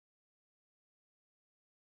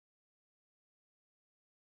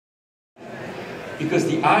because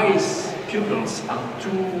the eyes pupils are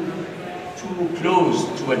too close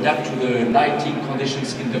to adapt to the lighting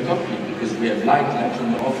conditions in the cockpit, because we have light like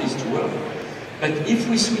in the office to work. But if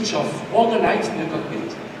we switch off all the lights in the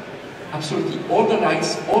cockpit, absolutely all the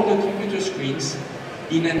lights, all the computer screens,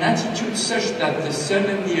 in an attitude such that the sun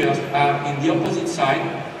and the earth are in the opposite side,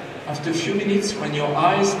 after a few minutes, when your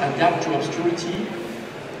eyes adapt to obscurity,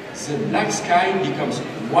 the black sky becomes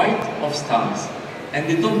white of stars, and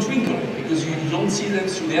they don't twinkle because you don't see them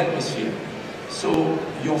through the atmosphere. So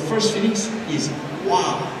your first feelings is,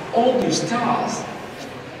 wow, all these stars.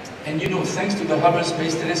 And you know, thanks to the Hubble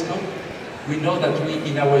Space Telescope, we know that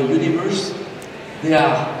in our universe, there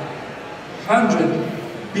are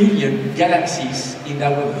 100 billion galaxies in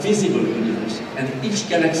our visible universe. And each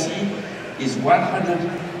galaxy is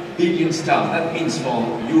 100 billion stars. That means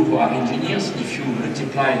for you who are engineers, if you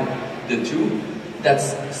multiply the two,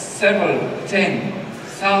 that's several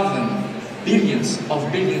 10,000 billions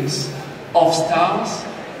of stars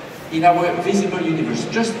in our visible universe,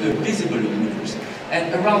 just the visible universe.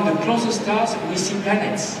 And around the closest stars, we see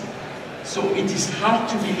planets. So it is hard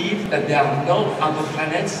to believe that there are no other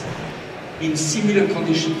planets in similar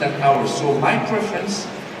conditions than ours. So my preference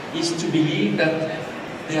is to believe that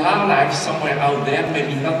there are life somewhere out there,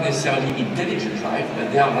 maybe not necessarily intelligent life,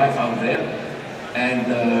 but there are life out there.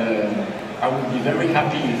 And I would be very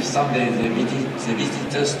happy if someday they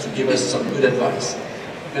visit us to give us some good advice.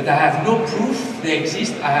 But I have no proof they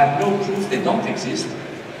exist, I have no proof they don't exist.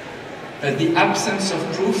 But the absence of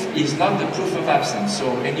proof is not the proof of absence.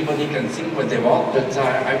 So anybody can think what they want, but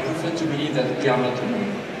I prefer to believe that we are not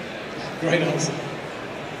alone. Great answer.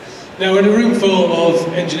 Now, in a room full of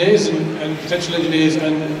engineers and potential engineers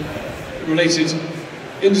and related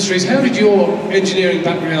industries, how did your engineering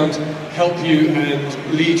background help you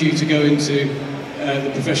and lead you to go into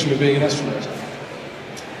the profession of being an astronaut?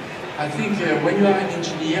 I think when you are an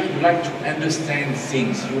engineer, you like to understand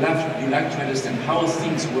things. You like to understand how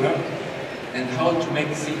things work and how to make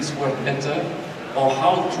things work better, or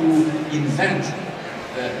how to invent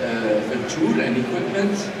a tool, an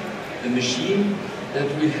equipment, a machine that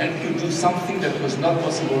will help you do something that was not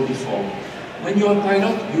possible before. When you're a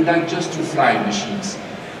pilot, you like just to fly machines.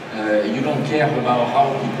 You don't care about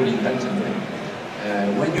how people invented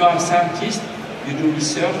them. When you are a scientist, you do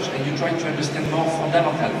research and you try to understand more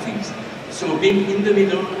fundamental things. So being in the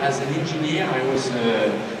middle as an engineer, I was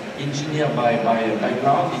an engineer by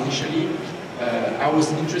background initially. I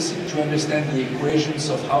was interested to understand the equations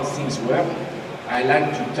of how things work. I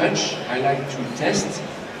like to touch, I like to test.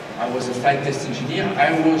 I was a flight test engineer.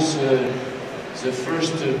 I was the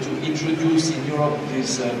first to introduce in Europe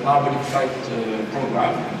this parabolic flight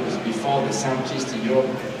program, because before the scientists in Europe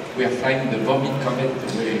were flying the vomit comet,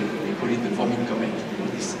 we call it the vomit comet, you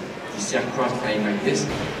know, this aircraft flying like this.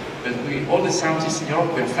 But all the scientists in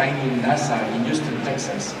Europe were flying in NASA in Houston,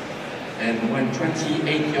 Texas. And when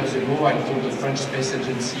 28 years ago I told the French Space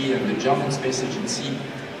Agency and the German Space Agency,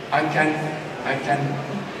 I can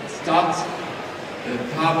start a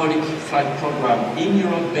parabolic flight program in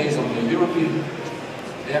Europe based on the European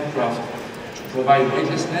aircraft to provide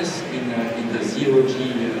weightlessness in the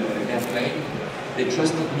zero-G airplane. They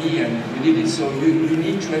trusted me and we did it. So you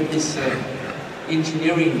need to have this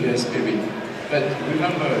engineering spirit. But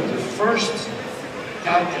remember, the first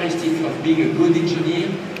characteristic of being a good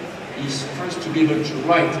engineer is first to be able to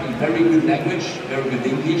write in very good language, very good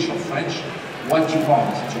English or French, what you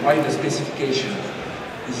want, to write a specification.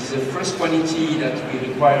 This is the first quality that we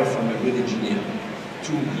require from a good engineer,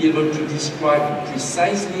 to be able to describe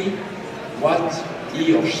precisely what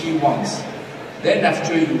he or she wants. Then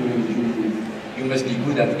after you must be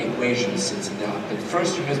good at equations, etc. But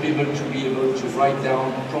first you must be able to write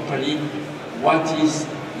down properly what is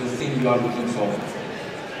the thing you are looking for.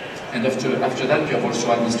 And after that you have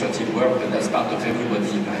also administrative work, but that's part of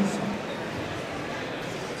everybody's life.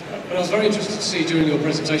 But I was very interested to see during your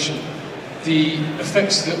presentation the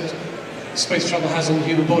effects that space travel has on the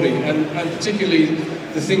human body, and particularly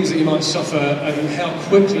the things that you might suffer and how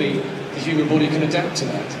quickly the human body can adapt to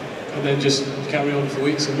that, and then just carry on for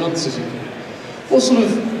weeks and months as you can. What sort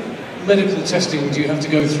of medical testing do you have to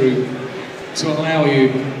go through to allow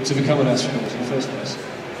you to become an astronaut in the first place?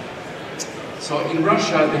 So in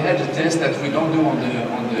Russia they had a test that we don't do on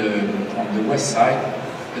the west side,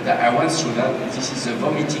 but I went through that. This is a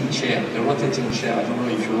vomiting chair, the rotating chair. I don't know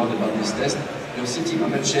if you heard about this test. You're sitting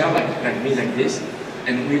on a chair like me, like this,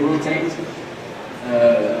 and we rotate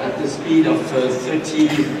at the speed of 30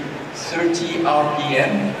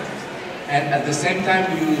 RPM, and at the same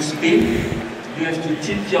time you spin. You have to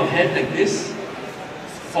tilt your head like this,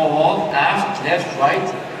 forward, aft, left,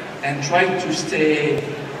 right, and try to stay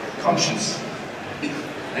conscious.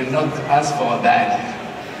 and not ask for a bag.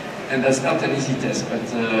 And that's not an easy test, but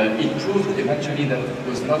it proved eventually that it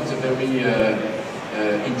was not a very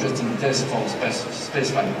interesting test for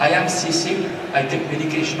spaceflight. I am seasick, I take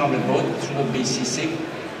medication on the boat to not be seasick,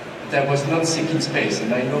 but I was not sick in space,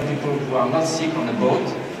 and I know people who are not sick on a boat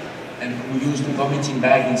and who use the vomiting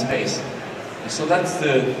bag in space. So that's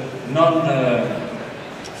the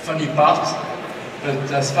non-funny part,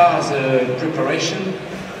 but as far as preparation,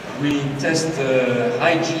 we test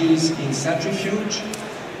high Gs in centrifuge.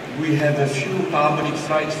 We have a few parabolic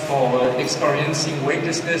flights for experiencing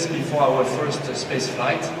weightlessness before our first space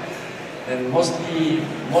flight. And most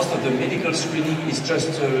of the medical screening is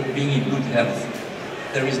just being in good health.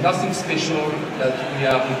 There is nothing special that we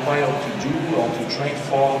are required to do or to train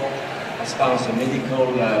for as far as the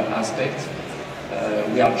medical aspect.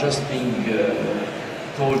 We are just being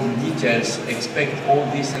told in details, expect all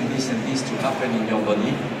this and this and this to happen in your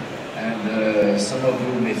body. And some of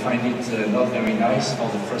you may find it not very nice for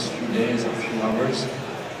the first few days or few hours,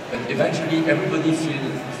 but eventually everybody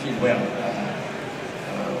feel well.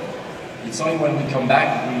 It's only when we come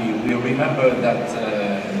back we remember that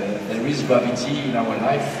there is gravity in our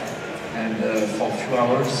life, and for a few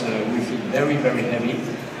hours we feel very, very heavy.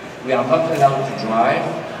 We are not allowed to drive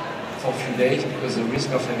for a few days because the risk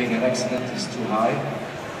of having an accident is too high.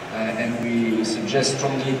 And we suggest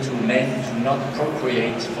strongly to men to not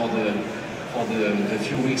procreate for the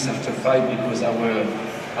few weeks after flight, because our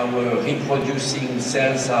reproducing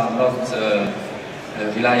cells are not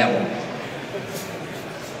reliable.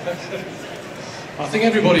 I think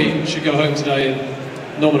everybody should go home today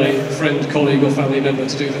and nominate a friend, colleague or family member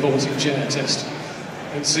to do the vomiting chair test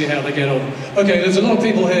and see how they get on. Okay, there's a lot of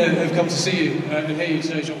people here who've come to see you and hear you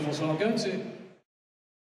today, Jean Francois. I'm going to